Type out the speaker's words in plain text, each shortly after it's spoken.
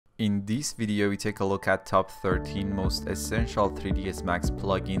In this video, we take a look at top 13 most essential 3ds Max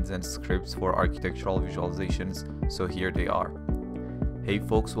plugins and scripts for architectural visualizations, so here they are. Hey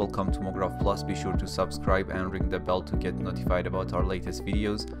folks, welcome to MoGraph Plus. Be sure to subscribe and ring the bell to get notified about our latest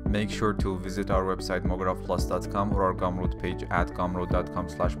videos. Make sure to visit our website mographplus.com or our Gumroad page at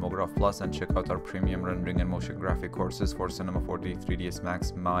gumroad.com/mographplus and check out our premium rendering and motion graphic courses for Cinema 4D, 3ds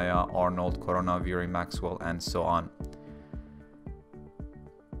Max, Maya, Arnold, Corona, Vray, Maxwell, and so on.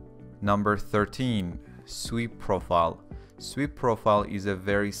 Number 13, Sweep Profile. Sweep Profile is a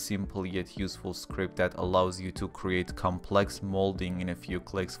very simple yet useful script that allows you to create complex molding in a few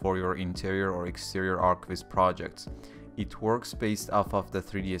clicks for your interior or exterior ArchViz projects. It works based off of the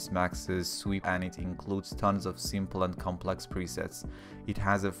 3ds Max's sweep and it includes tons of simple and complex presets. It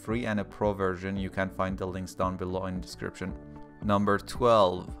has a free and a pro version. You can find the links down below in the description. Number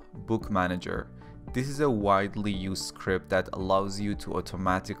 12, Book Manager. This is a widely used script that allows you to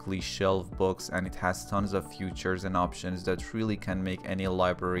automatically shelve books, and it has tons of features and options that really can make any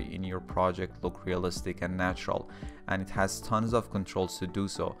library in your project look realistic and natural, and it has tons of controls to do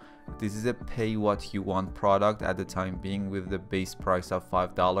so. This is a pay what you want product at the time being with the base price of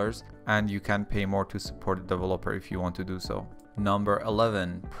 $5, and you can pay more to support the developer if you want to do so. Number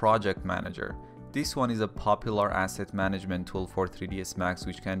 11, Project Manager. This one is a popular asset management tool for 3ds Max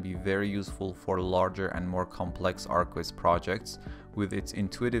which can be very useful for larger and more complex ArchViz projects. With its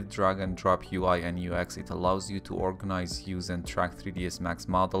intuitive drag and drop UI and UX, it allows you to organize, use and track 3ds Max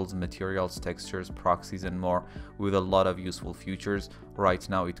models, materials, textures, proxies and more with a lot of useful features. Right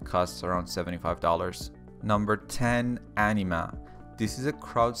now it costs around $75. Number 10, Anima. This is a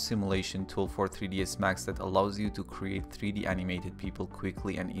crowd simulation tool for 3ds Max that allows you to create 3D animated people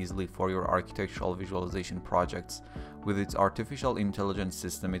quickly and easily for your architectural visualization projects. With its artificial intelligence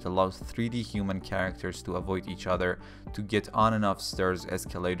system, it allows 3D human characters to avoid each other, to get on and off stairs,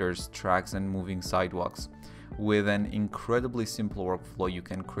 escalators, tracks, and moving sidewalks. With an incredibly simple workflow, you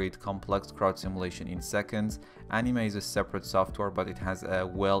can create complex crowd simulation in seconds. Anima is a separate software, but it has a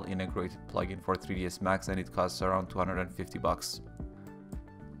well-integrated plugin for 3ds Max and it costs around $250.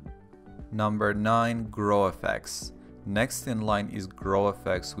 Number 9, GrowFX. Next in line is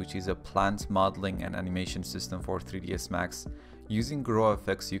GrowFX, which is a plant modeling and animation system for 3ds Max. Using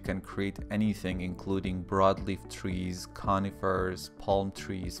GrowFX, you can create anything including broadleaf trees, conifers, palm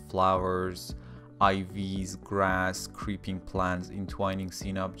trees, flowers, IVs, grass, creeping plants, entwining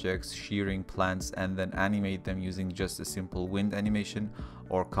scene objects, shearing plants, and then animate them using just a simple wind animation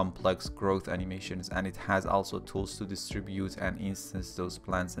or complex growth animations. And it has also tools to distribute and instance those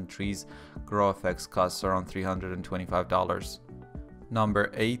plants and trees. GrowFX costs around $325.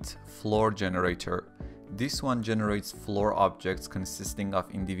 Number 8, Floor Generator. This one generates floor objects consisting of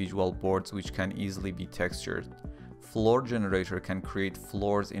individual boards which can easily be textured. Floor Generator can create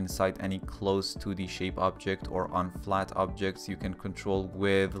floors inside any closed 2D shape object or on flat objects. You can control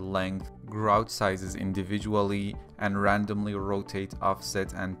width, length, grout sizes individually and randomly rotate,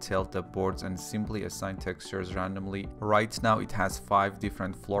 offset and tilt the boards and simply assign textures randomly. Right now it has 5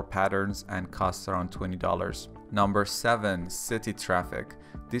 different floor patterns and costs around $20. Number 7, City Traffic.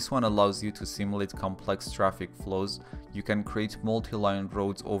 This one allows you to simulate complex traffic flows. You can create multi-line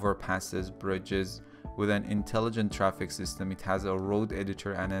roads, overpasses, bridges. With an intelligent traffic system, it has a road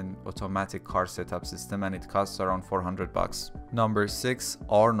editor and an automatic car setup system, and it costs around $400. Number 6,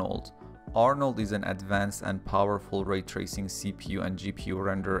 Arnold. Arnold is an advanced and powerful ray tracing CPU and GPU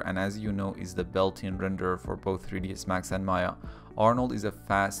renderer, and as you know is the built-in renderer for both 3ds Max and Maya. Arnold is a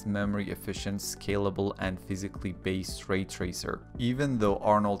fast, memory efficient, scalable and physically based ray tracer. Even though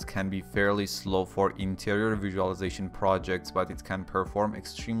Arnold can be fairly slow for interior visualization projects, but it can perform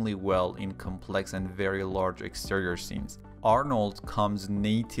extremely well in complex and very large exterior scenes. Arnold comes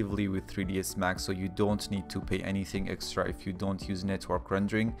natively with 3ds Max, so you don't need to pay anything extra if you don't use network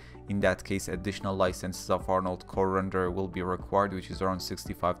rendering. In that case, additional licenses of Arnold Core Renderer will be required, which is around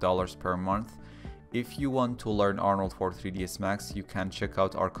 $65 per month. If you want to learn Arnold for 3ds Max, you can check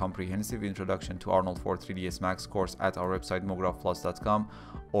out our comprehensive introduction to Arnold for 3ds Max course at our website mographplus.com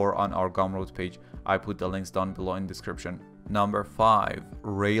or on our Gumroad page. I put the links down below in the description. Number 5,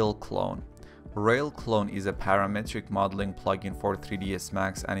 Railclone. Railclone is a parametric modeling plugin for 3ds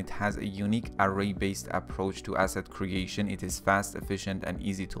Max and it has a unique array-based approach to asset creation. It is fast, efficient and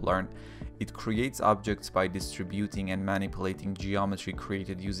easy to learn. It creates objects by distributing and manipulating geometry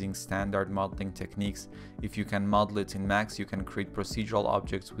created using standard modeling techniques. If you can model it in Max, you can create procedural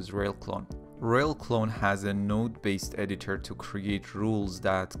objects with Railclone. Railclone has a node-based editor to create rules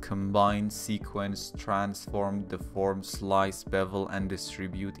that combine, sequence, transform, deform, slice, bevel, and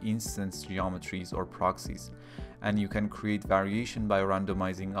distribute instance geometries or proxies. and you can create variation by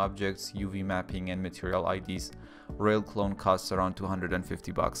randomizing objects, UV mapping, and material IDs. Railclone costs around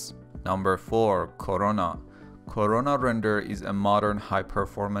 $250. Number 4. Corona. Corona Render is a modern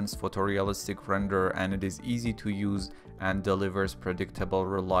high-performance photorealistic render, and it is easy to use and delivers predictable,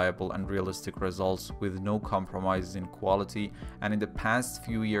 reliable, and realistic results with no compromises in quality. And in the past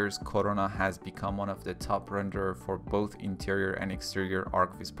few years, Corona has become one of the top renderers for both interior and exterior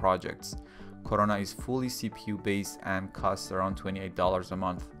ArchViz projects. Corona is fully CPU based and costs around $28 a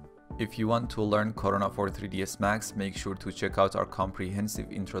month. If you want to learn Corona for 3ds Max, make sure to check out our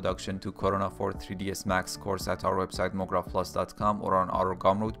comprehensive introduction to Corona for 3ds Max course at our website mographplus.com or on our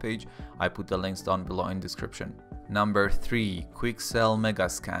Gumroad page. I put the links down below in description. Number 3. QuickSell Mega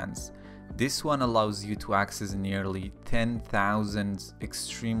Scans. This one allows you to access nearly 10,000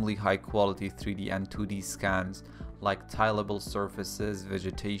 extremely high quality 3D and 2D scans like tileable surfaces,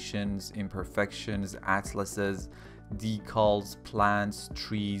 vegetations, imperfections, atlases, decals, plants,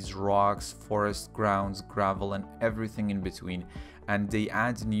 trees, rocks, forest grounds, gravel, and everything in between. And they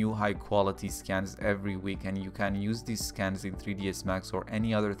add new high quality scans every week, and you can use these scans in 3ds Max or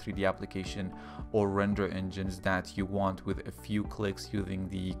any other 3D application or render engines that you want with a few clicks using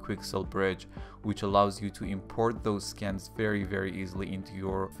the QuickSell bridge, which allows you to import those scans very easily into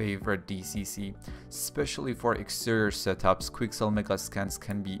your favorite DCC. Especially for exterior setups, QuickSell Mega Scans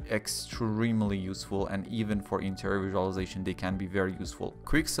can be extremely useful, and even for interior visualization they can be very useful.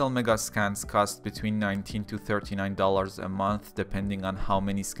 QuickSell Mega Scans cost between $19 to $39 a month depending on how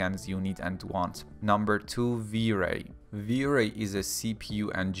many scans you need and want. Number 2. Vray. Vray is a CPU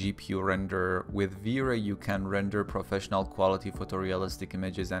and GPU renderer. With Vray you can render professional quality photorealistic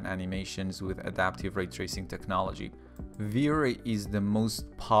images and animations with adaptive ray tracing technology. Vray is the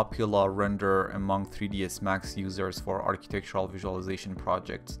most popular renderer among 3ds Max users for architectural visualization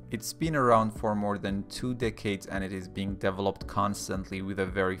projects. It's been around for more than 2 decades and it is being developed constantly with a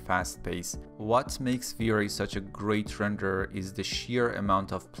very fast pace. What makes Vray such a great renderer is the sheer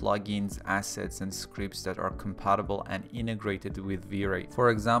amount of plugins, assets, and scripts that are compatible and integrated with Vray. For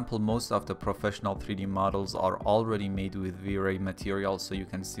example, most of the professional 3D models are already made with Vray material, so you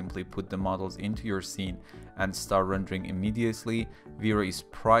can simply put the models into your scene and start rendering immediately. Vray is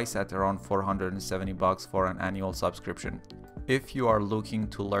priced at around $470 for an annual subscription. If you are looking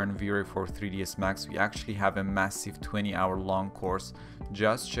to learn Vray for 3ds Max, we actually have a massive 20-hour long course.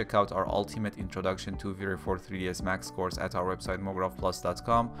 Just check out our ultimate introduction to Vray for 3ds Max course at our website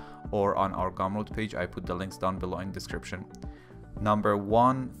mographplus.com or on our Gumroad page. I put the links down below in description. Number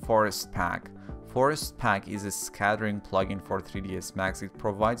 1. Forest Pack. Forest Pack is a scattering plugin for 3ds Max. It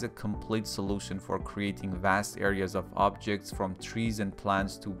provides a complete solution for creating vast areas of objects, from trees and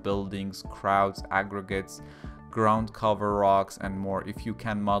plants to buildings, crowds, aggregates, ground cover, rocks, and more. If you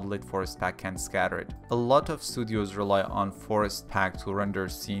can model it, Forest Pack can scatter it. A lot of studios rely on Forest Pack to render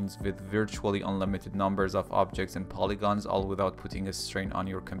scenes with virtually unlimited numbers of objects and polygons, all without putting a strain on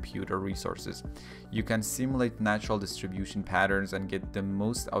your computer resources. You can simulate natural distribution patterns and get the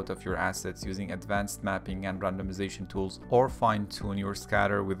most out of your assets using advanced mapping and randomization tools, or fine-tune your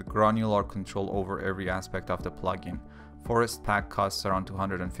scatter with granular control over every aspect of the plugin. Forest Pack costs around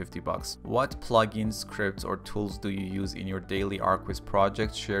 $250. What plugins, scripts, or tools do you use in your daily ArchViz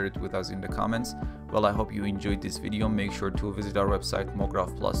project? Share it with us in the comments. Well, I hope you enjoyed this video. Make sure to visit our website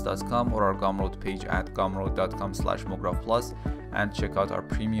mographplus.com or our Gumroad page at gumroad.com/mographplus and check out our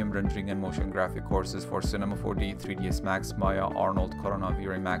premium rendering and motion graphic courses for Cinema 4D, 3ds Max, Maya, Arnold, Corona,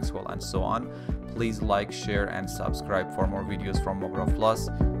 Vray, Maxwell, and so on. Please like, share, and subscribe for more videos from Mograph Plus.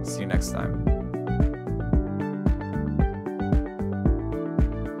 See you next time.